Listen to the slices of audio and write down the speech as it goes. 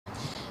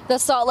The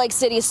Salt Lake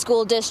City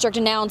School District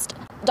announced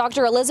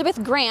Dr.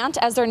 Elizabeth Grant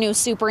as their new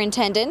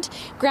superintendent.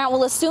 Grant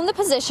will assume the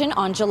position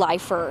on July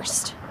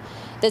 1st.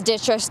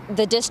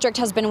 The district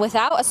has been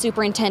without a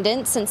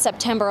superintendent since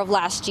September of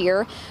last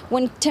year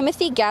when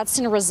Timothy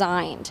Gadsden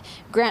resigned.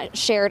 Grant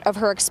shared of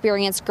her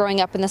experience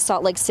growing up in the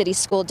Salt Lake City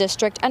School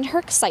District and her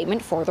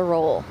excitement for the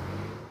role.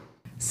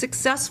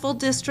 Successful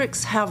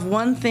districts have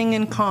one thing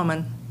in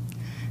common.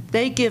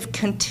 They give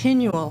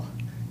continual,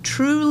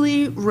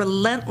 truly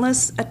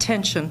relentless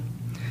attention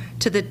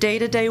to the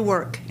day-to-day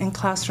work in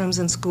classrooms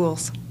and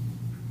schools.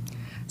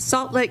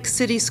 Salt Lake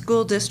City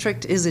School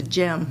District is a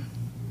gem.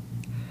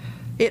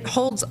 It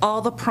holds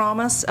all the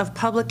promise of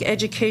public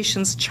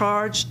education's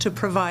charge to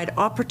provide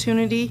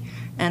opportunity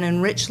and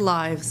enrich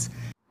lives.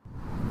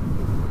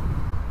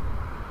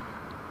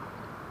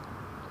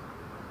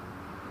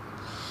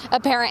 A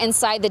parent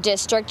inside the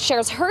district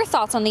shares her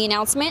thoughts on the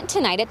announcement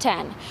tonight at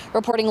 10.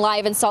 Reporting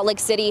live in Salt Lake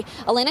City,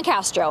 Elena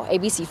Castro,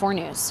 ABC4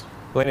 News.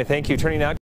 Elena, thank you. Turning now